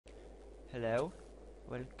Hello,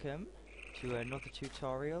 welcome to another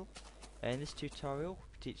tutorial. In this tutorial, we'll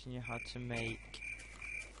be teaching you how to make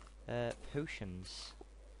potions.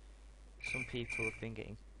 Some people have been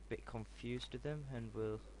getting a bit confused with them, and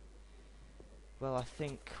well, I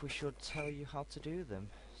think we should tell you how to do them.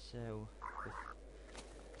 So,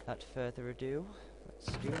 without further ado, let's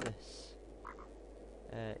do this.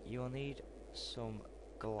 You'll need some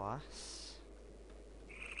glass.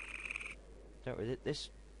 Don't worry, this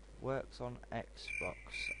works on Xbox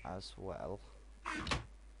as well,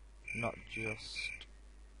 not just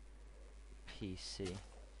PC.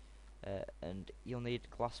 And you'll need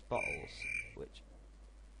glass bottles, which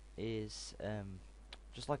is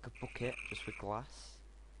just like a bucket, just with glass,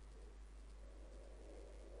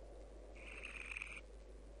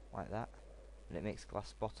 like that, and it makes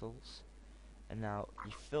glass bottles. And now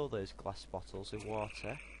you fill those glass bottles with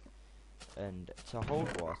water, and to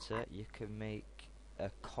hold water you can make a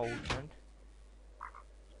cauldron,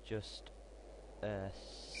 just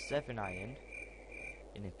 7 iron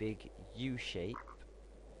in a big U shape.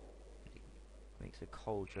 It makes a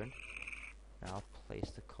cauldron. Now I'll place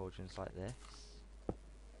the cauldrons like this.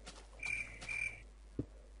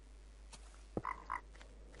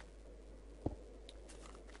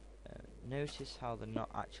 Notice how they're not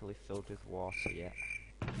actually filled with water yet.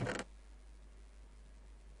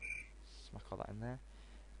 Smack all that in there,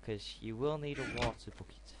 because you will need a water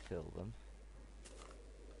bucket to fill them,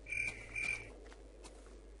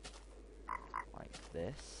 like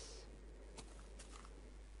this,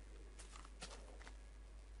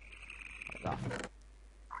 like that.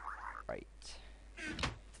 Right,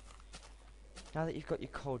 now that you've got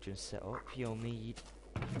your cauldron set up, you'll need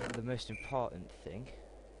the most important thing,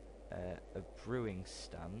 a brewing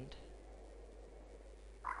stand.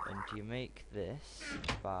 And you make this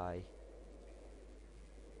by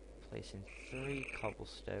placing 3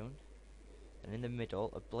 cobblestone, and in the middle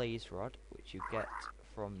a blaze rod, which you get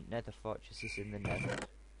from nether fortresses in the nether,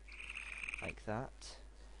 like that.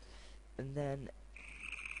 And then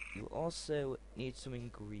you also need some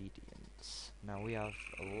ingredients. Now we have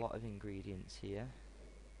a lot of ingredients here,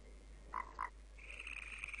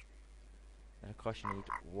 and of course you need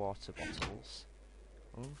water bottles.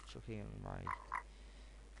 Oh, chucking my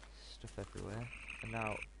stuff everywhere. And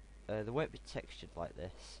now they won't be textured like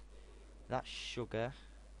this. That's sugar,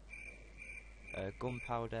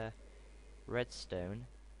 gunpowder, redstone,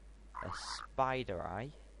 a spider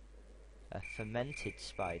eye, a fermented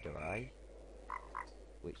spider eye,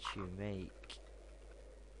 which you make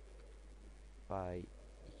by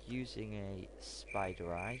using a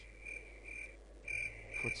spider eye,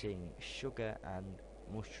 putting sugar and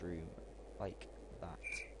mushroom like that.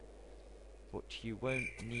 But you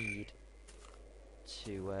won't need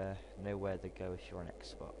to know where they go if you're on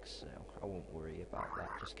Xbox, so I won't worry about that.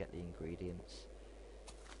 Just get the ingredients,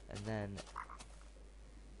 and then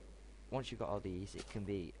once you've got all these, it can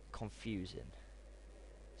be confusing,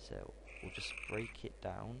 so we'll just break it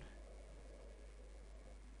down.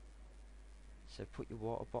 So put your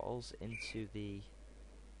water bottles into the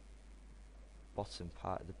bottom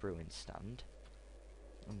part of the brewing stand.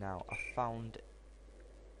 And now I found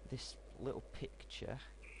this little picture,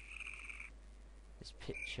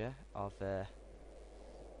 of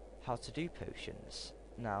how to do potions.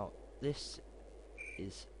 Now this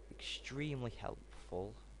is extremely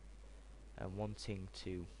helpful and wanting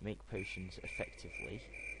to make potions effectively.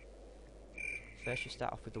 First you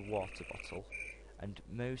start off with the water bottle, and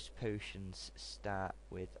most potions start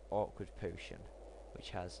with awkward potion,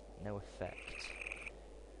 which has no effect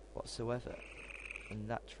whatsoever, and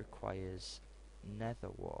that requires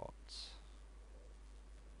nether wart.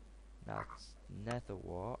 Now nether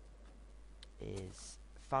wart is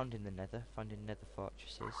found in the nether, found in nether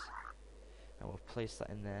fortresses, and we'll place that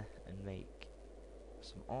in there and make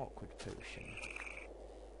some awkward potion.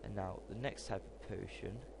 And now the next type of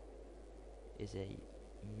potion is a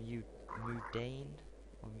mudane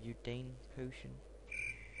potion,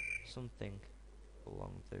 something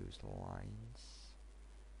along those lines.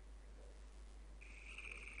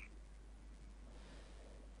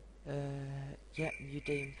 Yeah,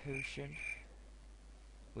 mudane potion,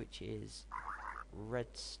 which is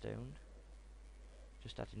redstone.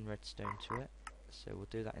 Just adding redstone to it, so we'll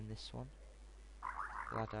do that in this one.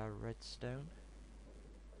 We'll add our redstone,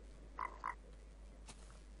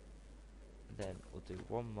 then we'll do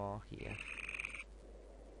one more here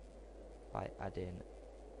by adding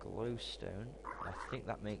glowstone. I think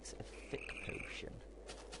that makes a thick potion.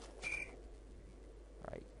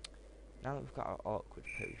 Right, now that we've got our awkward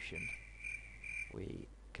potion, we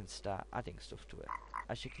can start adding stuff to it.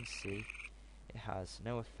 As you can see, it has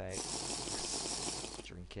no effect.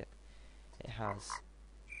 Drink it. It has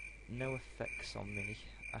no effects on me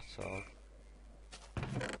at all.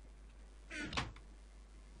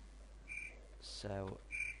 So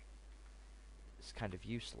it's kind of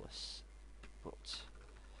useless. But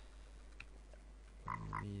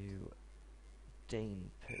Mudane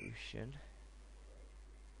potion.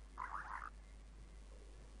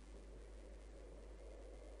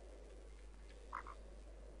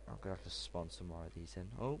 I'm gonna have to spawn some more of these in.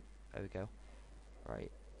 Oh, there we go.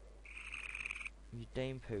 Right.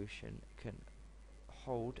 Mudane potion can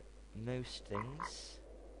hold most things.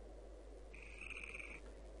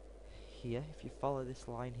 Here, if you follow this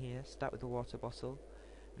line here, start with the water bottle,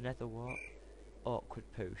 nether wart, awkward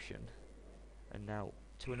potion. And now,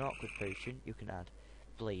 to an awkward potion, you can add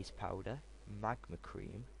blaze powder, magma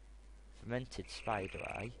cream, fermented spider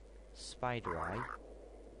eye,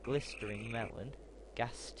 glistering melon,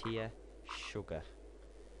 gas tier, sugar.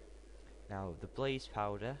 Now, the blaze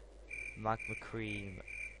powder, magma cream,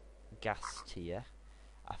 gas tier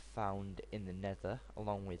are found in the nether,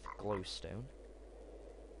 along with glowstone.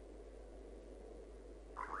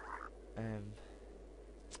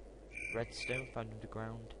 Redstone found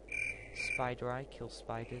underground. Spider eye kills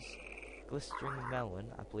spiders. Glistering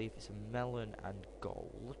melon, I believe it's a melon and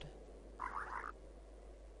gold.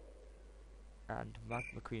 And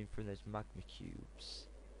magma cream from those magma cubes.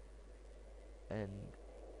 And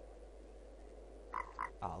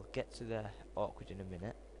I'll get to the awkward in a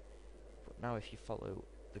minute. But now if you follow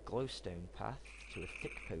the glowstone path to a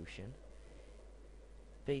thick potion,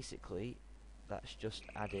 basically that's just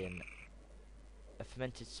adding a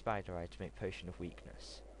fermented spider eye to make potion of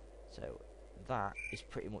weakness. So that is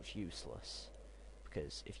pretty much useless,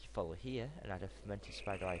 because if you follow here and add a fermented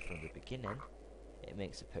spider eye from the beginning, it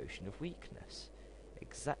makes a potion of weakness.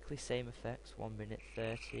 Exactly same effects, 1 minute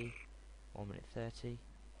 30, 1 minute 30.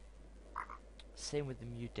 Same with the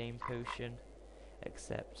Mudane potion,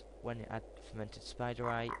 except when you add fermented spider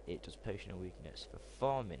eye, it does potion of weakness for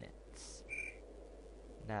 4 minutes.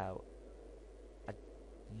 Now,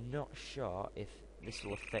 I'm not sure if this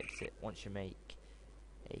will affect it once you make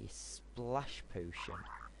a splash potion.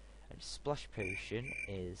 And splash potion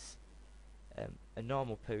is a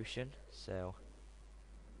normal potion, so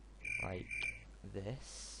like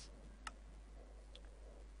this.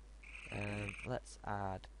 Let's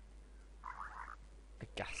add a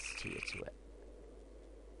gas tier to it.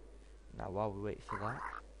 Now while we wait for that,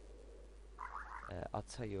 I'll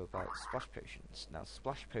tell you about splash potions. Now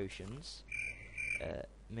splash potions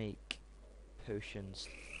make potions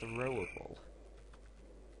throwable.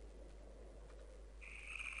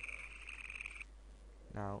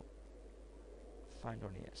 Now, find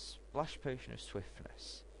on here, splash potion of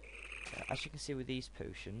swiftness. As you can see with these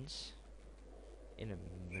potions, in a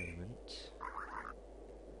moment.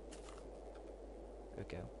 There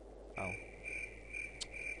we go. Oh.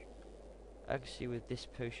 Actually, with this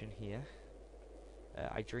potion here,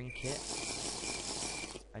 I drink it.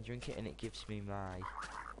 And it gives me my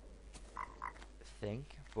thing.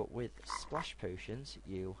 But with splash potions,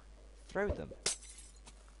 you throw them.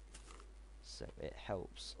 So it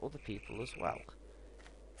helps other people as well.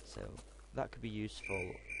 So that could be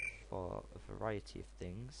useful for a variety of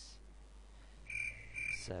things.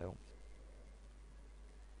 So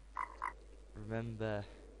remember,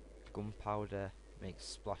 gunpowder makes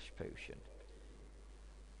splash potion.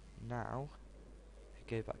 Now,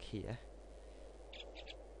 if you go back here,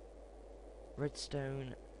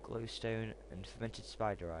 redstone, glowstone, and fermented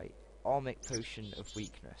spider eye all make potion of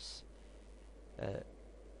weakness.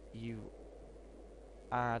 You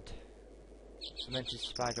add fermented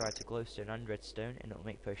spider eye to glowstone and redstone, and it'll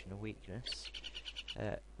make potion of weakness.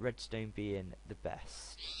 Redstone being the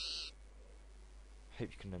best.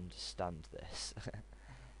 Hope you can understand this.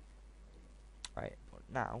 Right,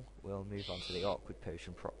 now we'll move on to the awkward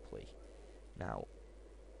potion properly. Now,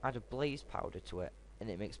 add a blaze powder to it, and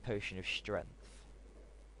it makes potion of strength.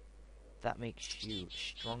 That makes you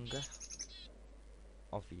stronger.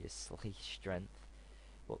 Obviously, strength.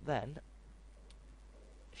 But then,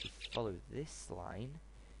 if you follow this line,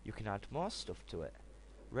 you can add more stuff to it.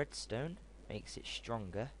 Redstone makes it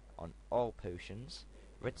stronger on all potions.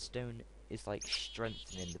 Redstone is like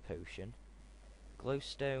strengthening the potion.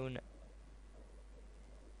 Glowstone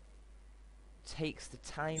takes the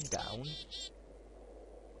time down,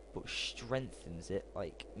 but strengthens it.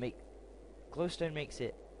 Glowstone makes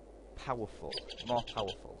it powerful, more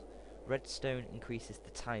powerful. Redstone increases the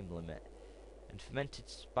time limit, and fermented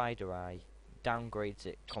spider eye downgrades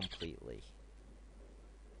it completely.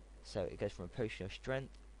 So it goes from a potion of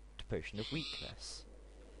strength to potion of weakness.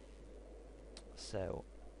 So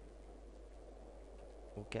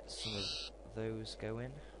we'll get some of those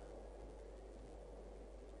going.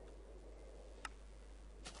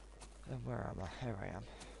 And where am I? Here I am.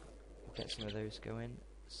 We'll get some of those going.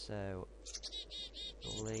 So,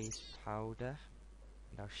 blaze powder,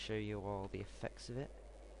 and I'll show you all the effects of it.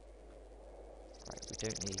 Right, we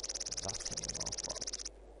don't need that anymore. Well,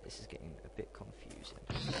 this is getting a bit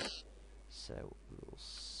confusing. So, we'll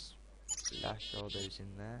splash all those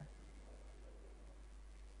in there.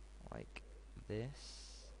 Like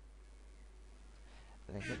this.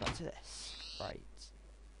 And then go back to this. Right.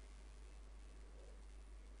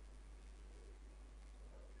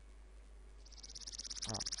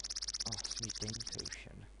 It's my Dane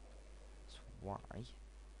potion. That's why.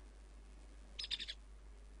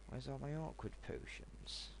 Where's all my awkward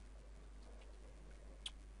potions?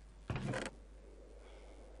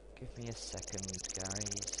 Give me a second,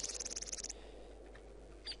 guys.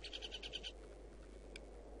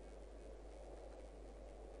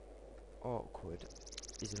 Awkward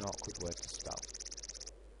is an awkward word to spell.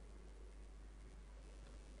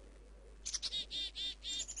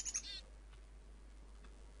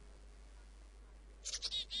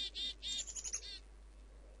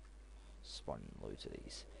 Spawning loads of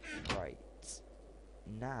these. Right.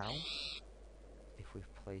 Now, if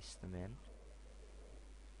we've placed them in,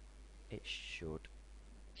 it should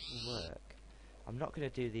work. I'm not going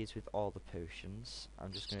to do these with all the potions.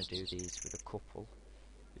 I'm just going to do these with a couple,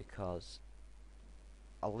 because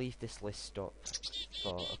I'll leave this list up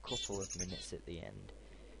for a couple of minutes at the end,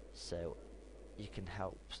 so you can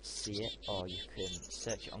help see it, or you can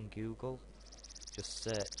search it on Google. Just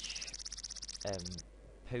search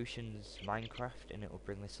potions Minecraft and it will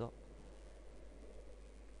bring this up.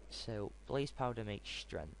 So blaze powder makes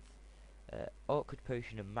strength, awkward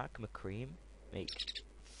potion and magma cream make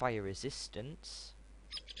fire resistance.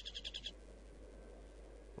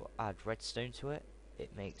 We'll add redstone to it.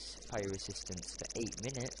 It makes fire resistance for 8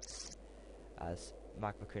 minutes, as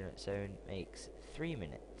magma cream on its own makes 3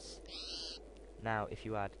 minutes. Now if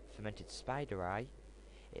you add fermented spider eye,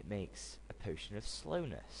 it makes a potion of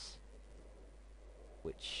slowness,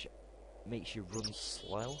 which makes you run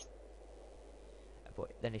slow.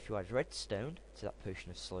 But then if you add redstone to that potion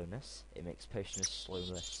of slowness, it makes potion of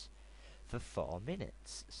slowness for 4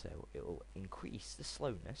 minutes, so it will increase the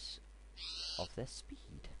slowness of their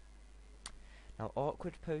speed. Now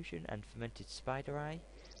awkward potion and fermented spider eye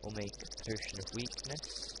will make a potion of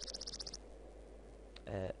weakness.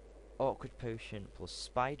 Awkward potion plus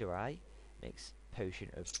spider eye makes potion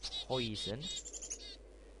of poison.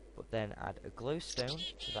 But then add a glowstone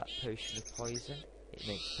to that potion of poison, it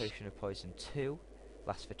makes potion of poison 2,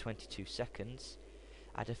 lasts for 22 seconds.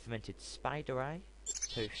 Add a fermented spider eye,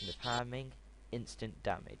 potion of harming, instant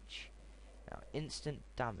damage. Now instant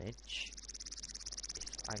damage,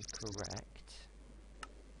 if I'm correct,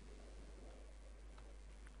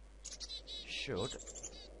 should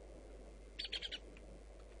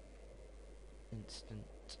instant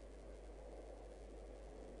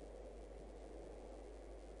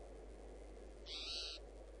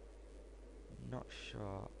not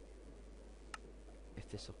sure if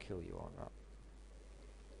this will kill you or not.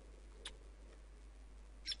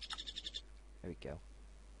 There we go.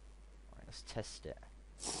 Alright, let's test it.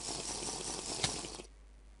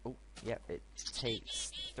 Oh, yep, it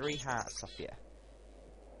takes 3 hearts off you.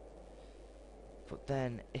 But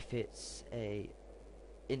then if it's a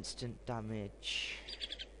instant damage,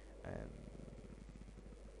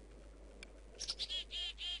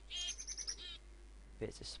 if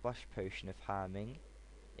it's a splash potion of harming,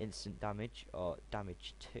 instant damage or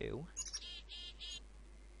damage 2,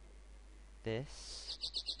 this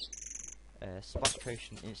splash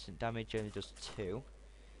potion instant damage only does 2,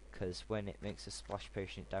 because when it makes a splash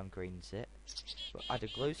potion it downgrades it. But add a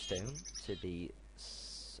glowstone to the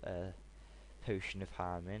potion of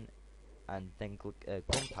harming, and then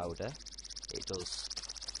gunpowder, it does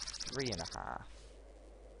 3.5.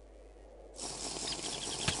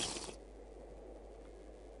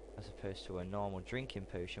 As opposed to a normal drinking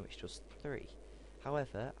potion which does 3.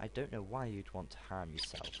 However, I don't know why you'd want to harm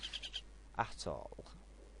yourself at all.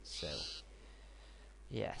 So,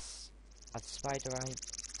 yes. Add spider eye,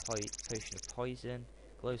 potion of poison,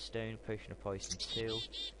 glowstone, potion of poison 2,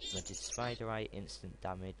 fermented spider eye, instant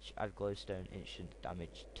damage, add glowstone, instant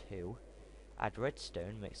damage 2. Add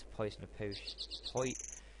redstone, makes a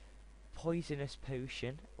poisonous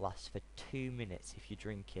potion, lasts for 2 minutes if you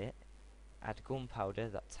drink it. Add gunpowder,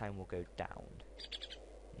 that time will go down.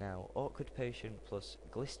 Now, awkward potion plus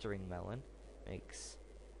glistering melon makes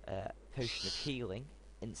a potion of healing,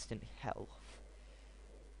 instant health.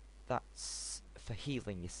 That's for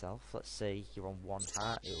healing yourself. Let's say you're on 1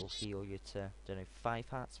 heart, it will heal you to, don't know, 5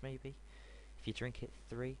 hearts maybe. If you drink it,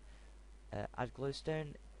 3. Add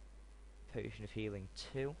glowstone, potion of healing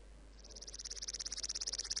 2.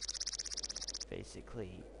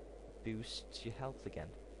 basically boosts your health again.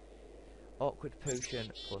 Awkward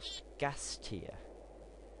Potion plus Gas Tier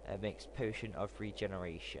makes Potion of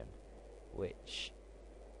Regeneration, which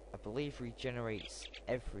I believe regenerates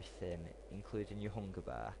everything, including your hunger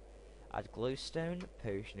bar. Add Glowstone,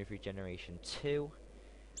 Potion of Regeneration 2,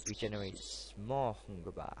 regenerates more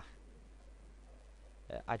hunger bar.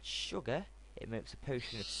 Add Sugar, it makes a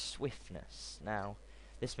Potion of Swiftness. Now,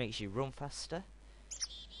 this makes you run faster.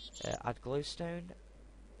 Add Glowstone,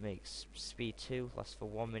 makes Speed 2, lasts for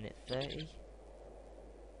 1 minute 30.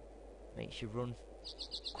 Makes you run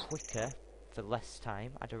quicker for less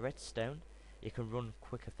time. Add a Redstone, you can run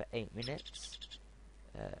quicker for 8 minutes.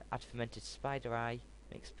 Add Fermented Spider Eye,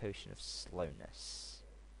 makes a Potion of Slowness.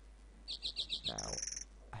 Now,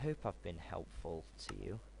 I hope I've been helpful to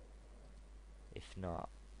you. If not,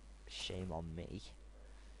 shame on me.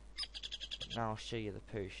 Now I'll show you the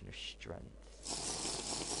Potion of Strength.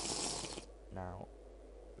 Now,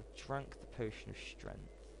 I've drank the Potion of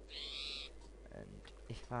Strength, and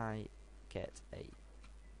if I get a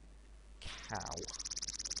cow,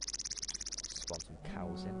 spawn some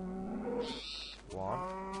cows in. 1,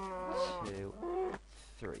 2,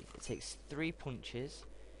 3. It takes 3 punches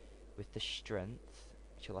with the strength,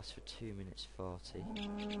 which will last for 2 minutes 40.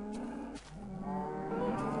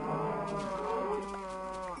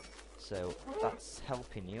 So that's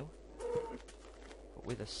helping you. But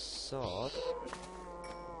with a sword,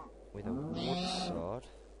 with a wood sword,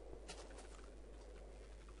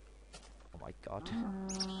 oh my god.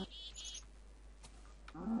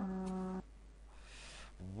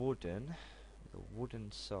 With a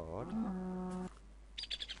wooden sword,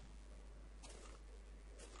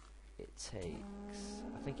 it takes,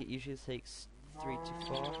 I think it usually takes 3 to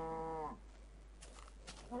 4.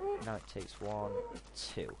 Now it takes 1,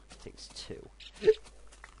 2. It takes 2.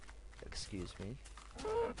 Excuse me.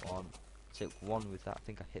 1. Took 1 with that. I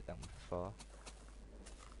think I hit that one before.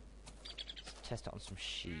 Let's test it on some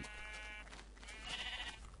sheep.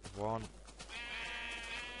 1,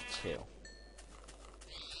 2.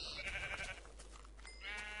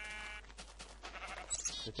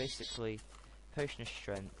 So basically, Potion of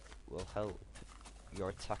Strength will help your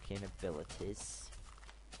attacking abilities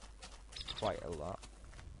quite a lot.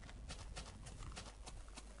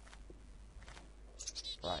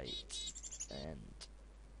 Right, and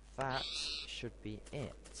that should be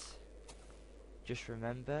it. Just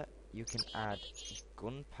remember, you can add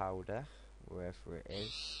gunpowder wherever it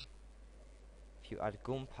is. If you add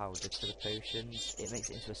gunpowder to the potions, it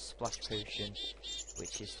makes it into a splash potion,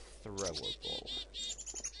 which is throwable.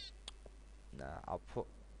 Nah, I'll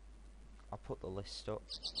put the list up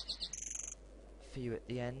for you at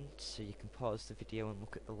the end, so you can pause the video and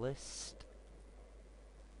look at the list.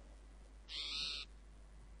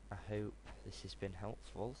 I hope this has been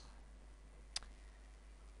helpful,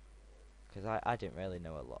 because I didn't really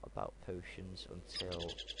know a lot about potions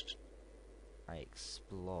until I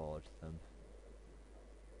explored them.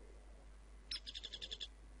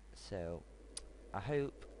 So I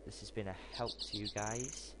hope this has been a help to you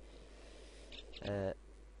guys. The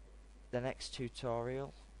next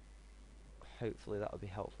tutorial, hopefully that will be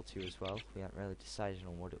helpful to you as well. We haven't really decided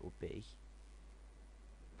on what it will be,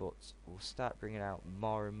 but we'll start bringing out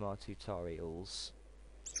more and more tutorials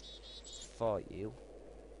for you,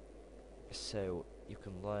 so you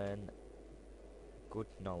can learn good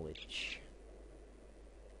knowledge.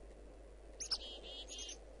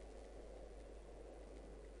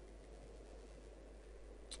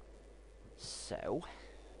 So,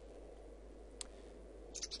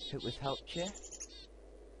 hope we've helped you.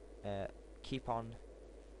 Keep on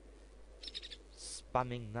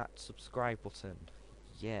spamming that subscribe button.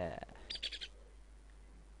 Yeah.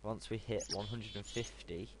 Once we hit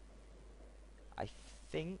 150, I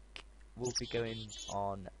think we'll be going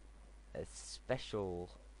on a special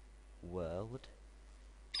world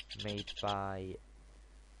made by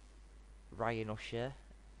Ryan Usher,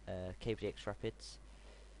 KVDX Rapids,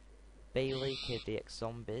 Bailey, KVDX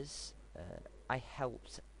Zombies. I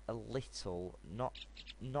helped a little, not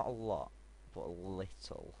a lot, but a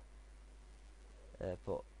little.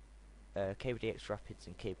 But KVDX Rapids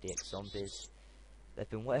and KVDX Zombies, they've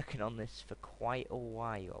been working on this for quite a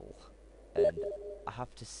while, and I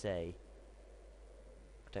have to say,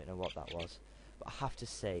 I don't know what that was, but I have to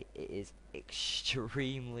say it is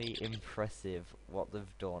extremely impressive what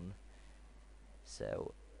they've done.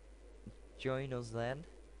 So join us then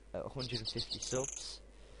at 150 subs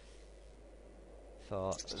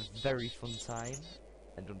for a very fun time,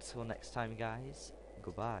 and until next time guys,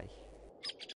 goodbye.